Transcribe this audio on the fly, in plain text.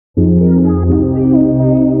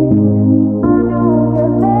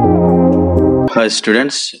Hi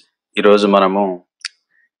students, ఈరోజు మనము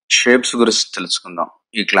shapes గురించి తెలుసుకుందాం.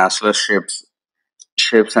 ఈ క్లాస్లో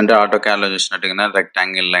షేప్స్ అంటే ఆటోకాడ్లో చూసినట్టుగా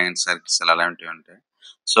రెక్టాంగిల్, లైన్, సర్కిల్స్ అలాంటివి ఉంటాయి.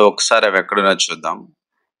 సో ఒకసారి అవి ఎక్కడున్నా చూద్దాం.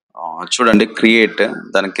 చూడండి, క్రియేట్,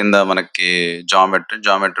 దాని కింద మనకి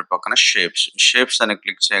జామెట్రీ పక్కన షేప్స్ అని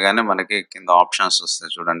క్లిక్ చేయగానే మనకి కింద ఆప్షన్స్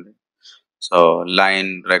వస్తాయి. చూడండి, so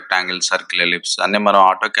line, rectangle, circle, ellipse అన్ని మనం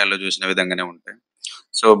ఆటోకాడ్లో చూసిన విధంగానే ఉంటాయి.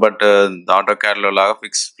 సో బట్ ఆటోకాడ్ లో లాగా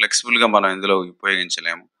ఫ్లెక్సిబుల్ గా మనం ఇందులో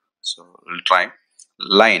ఉపయోగించలేము. So will try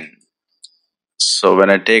line. So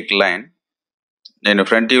when I take line, నేను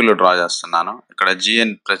ఫ్రంట్ వ్యూ లో డ్రా చేస్తున్నాను. ఇక్కడ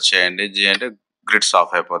జిఎన్ ప్రెస్ చేయండి. జి అంటే గ్రిడ్స్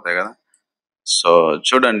ఆఫ్ అయిపోతాయి కదా. సో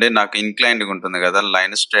చూడండి, నాకు ఇన్క్లైన్డ్ ఉంటుంది కదా,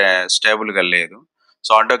 లైన్ స్టేబుల్ గా లేదు.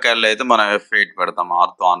 సో ఆటోకాడ్ లో అయితే మనం F8 పెడతాం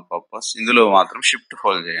ఆర్తో ఆన్ పర్పస్. ఇందులో మాత్రం షిఫ్ట్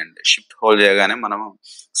హోల్డ్ చేయండి. షిఫ్ట్ హోల్డ్ చేయగానే మనం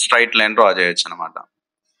స్ట్రైట్ లైన్ డ్రా చేయొచ్చు అనమాట.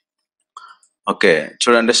 ఓకే,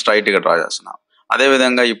 చూడండి, స్ట్రైట్ గా డ్రా చేస్తున్నాం. అదే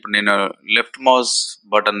విధంగా ఇప్పుడు నేను లెఫ్ట్ మౌస్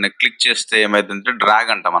బటన్ ని క్లిక్ చేస్తే ఏమైతుందంటే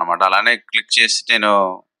డ్రాగ్ అంటాం అనమాట. అలానే క్లిక్ చేసి నేను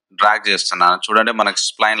డ్రాగ్ చేస్తున్నాను. చూడండి, మనకి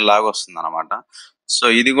స్ప్లైన్ లాగా వస్తుంది అనమాట. సో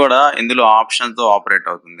ఇది కూడా ఇందులో ఆప్షన్ తో ఆపరేట్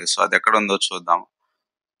అవుతుంది. సో అది ఎక్కడ ఉందో చూద్దాం.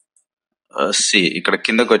 ఇక్కడ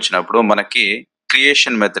కిందకి వచ్చినప్పుడు మనకి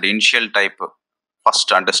creation method, initial type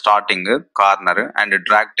first అంటే starting, corner and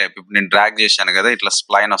drag type. ఇప్పుడు నేను డ్రాగ్ చేశాను కదా, ఇట్లా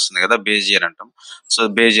స్ప్లైన్ వస్తుంది కదా, బేజియర్ అంటాం. సో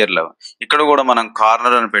బేజియర్ లో ఇక్కడ కూడా మనం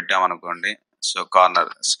కార్నర్ అని పెట్టాం అనుకోండి. సో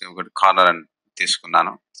కార్నర్ అని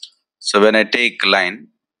తీసుకున్నాను. So when I take line,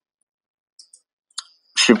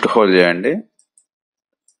 shift hold చేయండి.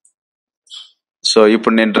 సో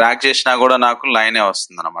ఇప్పుడు నేను డ్రాగ్ చేసినా కూడా నాకు లైనే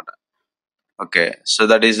వస్తుంది అనమాట. Okay, so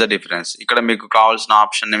that is the difference. ఇక్కడ మీకు కావాల్సిన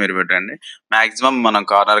ఆప్షన్ ని మీరు పెట్టండి. మాక్సిమం మనం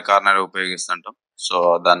కార్నర్ ఉపయోగిస్తుంటాం. సో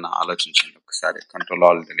దాన్ని ఆలోచించండి ఒకసారి. Control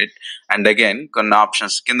all delete and again కొన్ని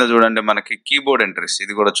ఆప్షన్స్ కింద చూడండి. మనకి కీబోర్డ్ ఎంట్రీస్,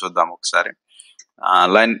 ఇది కూడా చూద్దాం ఒకసారి.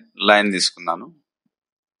 లైన్ తీసుకున్నాను.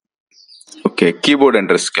 ఓకే, కీబోర్డ్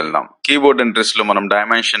ఎంట్రీస్కి వెళ్దాం. కీబోర్డ్ ఎంట్రీస్ లో మనం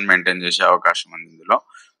డైమెన్షన్ మెయింటైన్ చేసే అవకాశం ఉంది ఇందులో.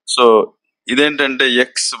 సో ఇదేంటంటే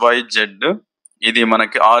XYZ, ఇది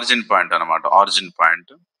మనకి ఆరిజిన్ పాయింట్ అనమాట. Origin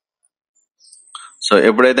point. సో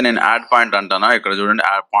ఎప్పుడైతే నేను యాడ్ పాయింట్ అంటానో, ఇక్కడ చూడండి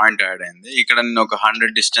పాయింట్ యాడ్ అయింది. ఇక్కడ నేను ఒక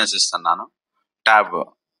 100 డిస్టెన్స్ ఇస్తున్నాను, ట్యాబ్.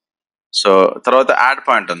 సో తర్వాత యాడ్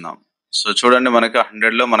పాయింట్ ఉందాం. సో చూడండి, మనకి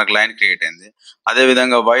 100 లో మనకు లైన్ క్రియేట్ అయింది. అదే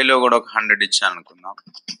విధంగా Y లో కూడా ఒక 100 ఇచ్చాను అనుకుందాం.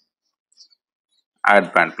 యాడ్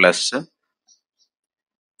పాయింట్ ప్లస్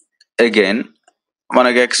అగైన్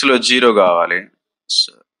మనకి X లో 0 కావాలి.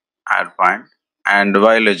 So add point and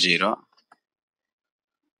Y లో 0,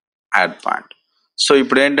 యాడ్ పాయింట్. సో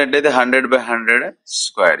ఇప్పుడు ఏంటంటే ఇది 100/100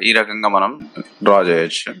 స్క్వేర్. ఈ రకంగా మనం డ్రా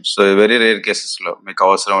చేయొచ్చు. సో వెరీ రేర్ కేసెస్ లో మీకు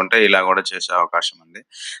అవసరం ఉంటే ఇలా కూడా చేసే అవకాశం ఉంది.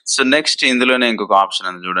 సో నెక్స్ట్ ఇందులోనే ఇంకొక ఆప్షన్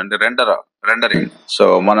ఉంది చూడండి, రెండరింగ్. సో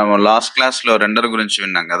మనం లాస్ట్ క్లాస్ లో రెండర్ గురించి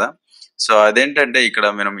విన్నాం కదా. సో అదేంటంటే ఇక్కడ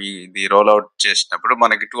మనం ఇది రోల్ అవుట్ చేసినప్పుడు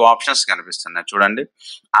మనకి 2 ఆప్షన్స్ కనిపిస్తున్నాయి చూడండి.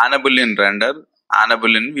 యానబుల్ in render,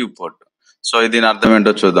 యానబుల్ in view port. So దీని అర్థం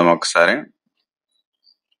ఏంటో చూద్దాం ఒకసారి.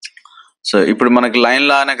 సో ఇప్పుడు మనకి లైన్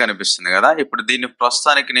లానే కనిపిస్తుంది కదా. ఇప్పుడు దీన్ని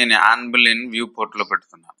ప్రస్తుతానికి నేను యానబుల్ ఇన్ వ్యూ పోర్ట్ లో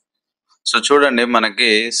పెడుతున్నాను. సో చూడండి, మనకి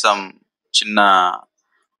సమ్ చిన్న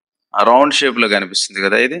రౌండ్ షేప్ లో కనిపిస్తుంది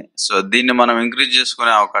కదా ఇది. సో దీన్ని మనం ఇంక్రీజ్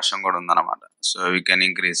చేసుకునే అవకాశం కూడా ఉందన్నమాట. So we can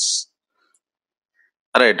increase,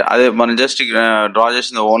 right. అదే మనం జస్ట్ డ్రా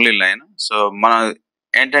చేసింది ఓన్లీ లైన్. సో మనం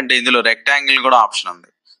ఏంటంటే ఇందులో రెక్టాంగిల్ కూడా ఆప్షన్ ఉంది.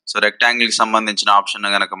 సో రెక్టాంగిల్ కి సంబంధించిన ఆప్షన్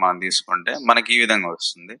కనుక మనం తీసుకుంటే మనకి ఈ విధంగా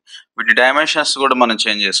వస్తుంది. వీటి డైమెన్షన్స్ కూడా మనం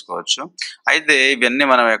చేంజ్ చేసుకోవచ్చు. అయితే ఇవన్నీ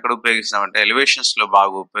మనం ఎక్కడ ఉపయోగిస్తామంటే ఎలివేషన్స్ లో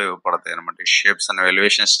బాగా ఉపయోగపడతాయి అనమాట. షేప్స్ అనేవి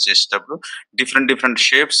ఎలివేషన్స్ చేసేటప్పుడు డిఫరెంట్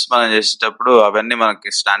షేప్స్ మనం చేసేటప్పుడు అవన్నీ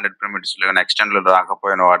మనకి స్టాండర్డ్ ప్రిమిటివ్స్ లో కానీ ఎక్స్టెండ్ లో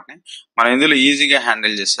రాకపోయిన వాటిని మనం ఇందులో ఈజీగా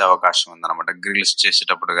హ్యాండిల్ చేసే అవకాశం ఉందన్నమాట. గ్రిల్స్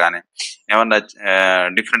చేసేటప్పుడు కానీ ఏమన్నా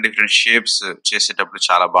డిఫరెంట్ షేప్స్ చేసేటప్పుడు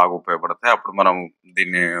చాలా బాగా ఉపయోగపడతాయి. అప్పుడు మనం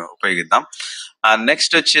దీన్ని ఉపయోగిద్దాం.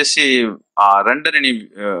 నెక్స్ట్ వచ్చేసి రెండర్ ఇన్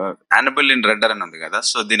యానబుల్ ఇన్ రెండర్ అని ఉంది కదా.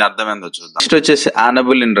 సో దీని అర్థం ఏందో చూద్దాం. నెక్స్ట్ వచ్చేసి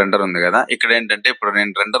యానబుల్ ఇన్ రెండర్ ఉంది కదా. ఇక్కడ ఏంటంటే ఇప్పుడు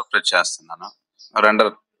నేను రెండర్ ప్రెస్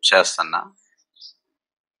చేస్తున్నా.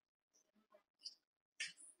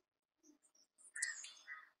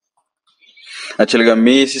 యాక్చువల్గా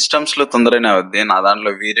మీ సిస్టమ్స్ లో తొందరనే అవుద్ది, నా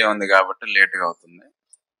దాంట్లో వీరే ఉంది కాబట్టి లేట్ గా అవుతుంది.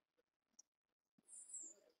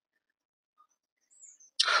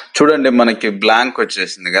 చూడండి, మనకి బ్లాంక్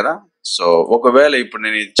వచ్చేసింది కదా. సో ఒకవేళ ఇప్పుడు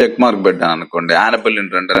నేను చెక్ మార్క్ పెట్టాను అనుకోండి, యానబుల్ ఇన్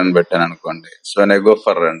రెండర్ అని పెట్టాను అనుకోండి. So I go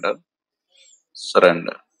for render.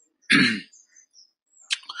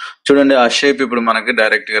 చూడండి, ఆ షేప్ ఇప్పుడు మనకి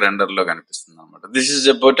డైరెక్ట్ గా రెండర్ లో కనిపిస్తుంది అనమాట. This is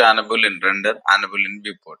about యానబుల్ in render, యానబుల్ in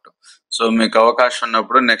view port. So మీకు అవకాశం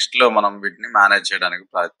ఉన్నప్పుడు నెక్స్ట్ లో మనం వీటిని మేనేజ్ చేయడానికి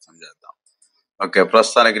ప్రయత్నం చేద్దాం. ఓకే,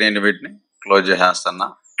 ప్రస్తుతానికి నేను వీటిని క్లోజ్ చేసేస్తున్నా.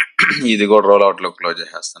 ఇది కూడా రోల్ అవుట్ లో close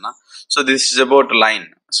చేసేస్తున్నా. So this is about line.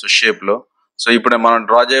 So shape లో సో ఇప్పుడు మనం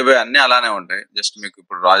డ్రా చేయబోయే అన్ని అలానే ఉంటాయి. జస్ట్ మీకు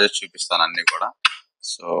ఇప్పుడు డ్రా చేసి చూపిస్తాను అన్ని కూడా.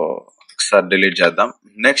 సో ఒకసారి డిలీట్ చేద్దాం.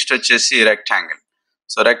 నెక్స్ట్ వచ్చేసి రెక్టాంగిల్.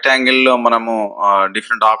 సో రెక్టాంగిల్ లో మనము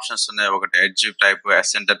డిఫరెంట్ ఆప్షన్స్ ఉన్నాయి. ఒకటి edge type,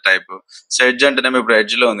 centre type. So edge అంటేనేమో ఇప్పుడు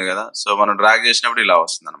ఎడ్జ్ లో ఉంది కదా, సో మనం డ్రాగ్ చేసినప్పుడు ఇలా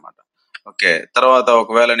వస్తుంది అనమాట. ఓకే, తర్వాత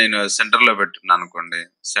ఒకవేళ నేను సెంటర్ లో పెట్టున్నాను అనుకోండి,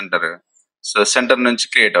 సెంటర్, సో సెంటర్ నుంచి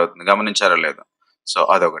క్రియేట్ అవుతుంది, గమనించారో లేదో. సో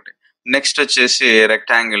అదొకటి. నెక్స్ట్ వచ్చేసి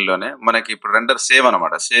రెక్టాంగిల్ లోనే మనకి ఇప్పుడు రెండర్ సేమ్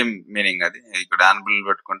అనమాట, సేమ్ మీనింగ్. అది ఇక్కడ యానిబుల్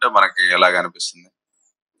పెట్టుకుంటే మనకి ఎలాగ అనిపిస్తుంది.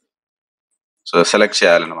 సో సెలెక్ట్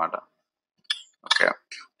చేయాలన్నమాట. Okay,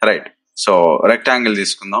 right. సో రెక్టాంగిల్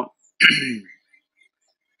తీసుకుందాం.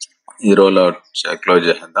 ఈ రోల్ క్లోజ్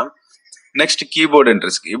చేసేద్దాం. Next keyboard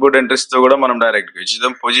entries. Keyboard entries తో కూడా మనం డైరెక్ట్ గా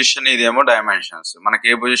ఇచ్చేద్దాం. పొజిషన్, ఇదేమో డైమెన్షన్స్. మనకి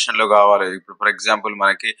ఏ పొజిషన్ లో కావాలి, ఇప్పుడు ఫర్ ఎగ్జాంపుల్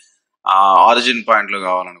మనకి ఆరిజిన్ పాయింట్ లో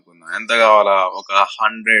కావాలనుకుందాం. ఎంత కావాలా, ఒక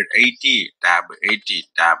 180 ట్యాబ్, 80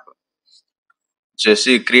 ట్యాబ్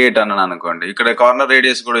చేసి క్రియేట్ అన్నాను అనుకోండి. ఇక్కడ కార్నర్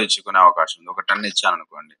రేడియస్ కూడా ఇచ్చుకునే అవకాశం ఉంది. ఒక 10 ఇచ్చాను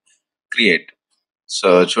అనుకోండి, క్రియేట్. సో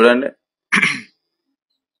చూడండి,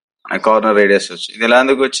 కార్నర్ రేడియస్ వచ్చి ఇది ఎలా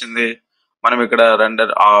ఎందుకు వచ్చింది, మనం ఇక్కడ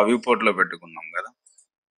రెండర్ ఆ వ్యూ పోర్ట్ లో పెట్టుకున్నాం కదా,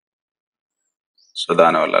 సో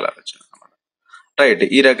దానివల్ల అలా వచ్చింది అనమాట. రైట్,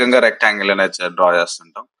 ఈ రకంగా రెక్టాంగిల్ అనేది డ్రా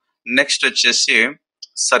చేస్తుంటాం. నెక్స్ట్ వచ్చేసి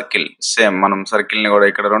సర్కిల్. సేమ్ మనం సర్కిల్ ని కూడా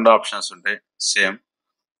ఇక్కడ రెండు ఆప్షన్స్ ఉంటాయి. సేమ్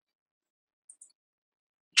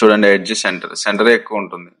చూడండి, ఎడ్జ్, సెంటర్. సెంటర్ ఎక్కువ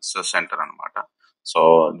ఉంటుంది, సో సెంటర్ అనమాట. సో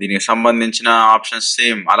దీనికి సంబంధించిన ఆప్షన్స్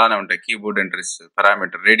సేమ్ అలానే ఉంటాయి. Keyboard entries,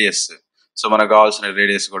 parameter, radius. So మనకు కావాల్సిన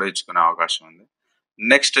రేడియస్ కూడా ఇచ్చుకునే అవకాశం ఉంది.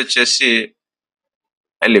 నెక్స్ట్ వచ్చేసి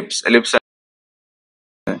ellipse. Ellipse,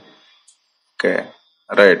 okay,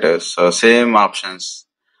 right. So same options.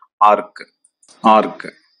 Arc, arc.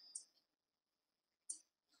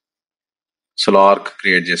 So arc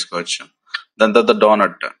create చేసుకోవచ్చు. దాని తర్వాత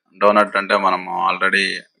డోనట్. డోనట్ అంటే మనం ఆల్రెడీ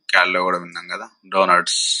క్యాడ్ లో కూడా విన్నాం కదా,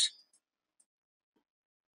 డోనట్స్.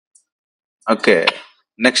 ఓకే,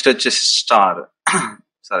 నెక్స్ట్ వచ్చేసి స్టార్.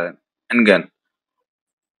 సరే, ఎన్గన్.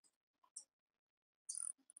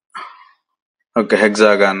 ఓకే,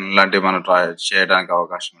 హెక్సాగాన్ లాంటివి మనం ట్రై చేయడానికి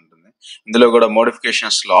అవకాశం ఉంటుంది. ఇందులో కూడా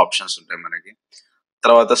మోడిఫికేషన్స్ లో ఆప్షన్స్ ఉంటాయి మనకి.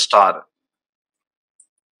 తర్వాత స్టార్.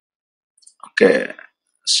 Okay,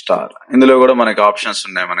 star. ఇందులో కూడా మనకి ఆప్షన్స్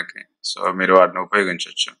ఉన్నాయి మనకి, సో మీరు వాటిని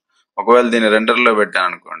ఉపయోగించవచ్చు. ఒకవేళ దీన్ని రెండర్ లో పెట్టాను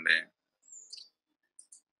అనుకోండి,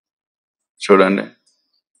 చూడండి.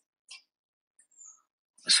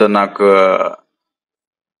 సో నాకు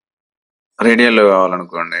రేడియల్ లో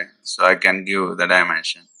కావాలనుకోండి, so I can give the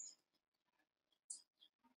dimension.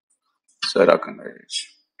 So రకంగా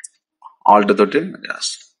ఆల్ట్ తోటి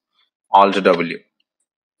ఆల్ట్ డబ్ల్యూ.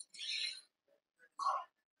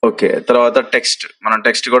 ఓకే, తర్వాత టెక్స్ట్. మనం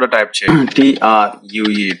టెక్స్ట్ కూడా టైప్ చేయాలి.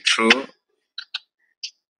 TRUE, true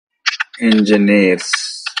engineers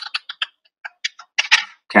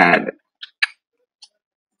CAD.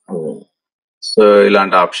 So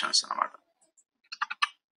ఇలాంటి ఆప్షన్స్ అన్నమాట.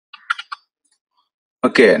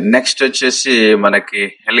 ఓకే, నెక్స్ట్ వచ్చేసి మనకి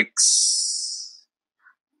హెలిక్స్.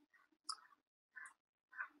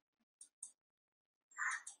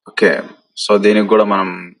 ఓకే, సో దీనికి కూడా మనం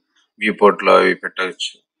వ్యూ పోర్ట్ లో అవి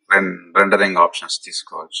పెట్టవచ్చు, రెండరింగ్ ఆప్షన్స్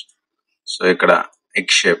తీసుకోవచ్చు. సో ఇక్కడ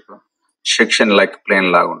egg shape, section like plain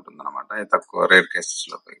లాగా ఉంటుంది అనమాట. తక్కువ రేర్ కేసెస్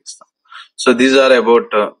లో ఉపయోగిస్తాం. So these are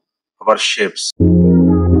about our shapes.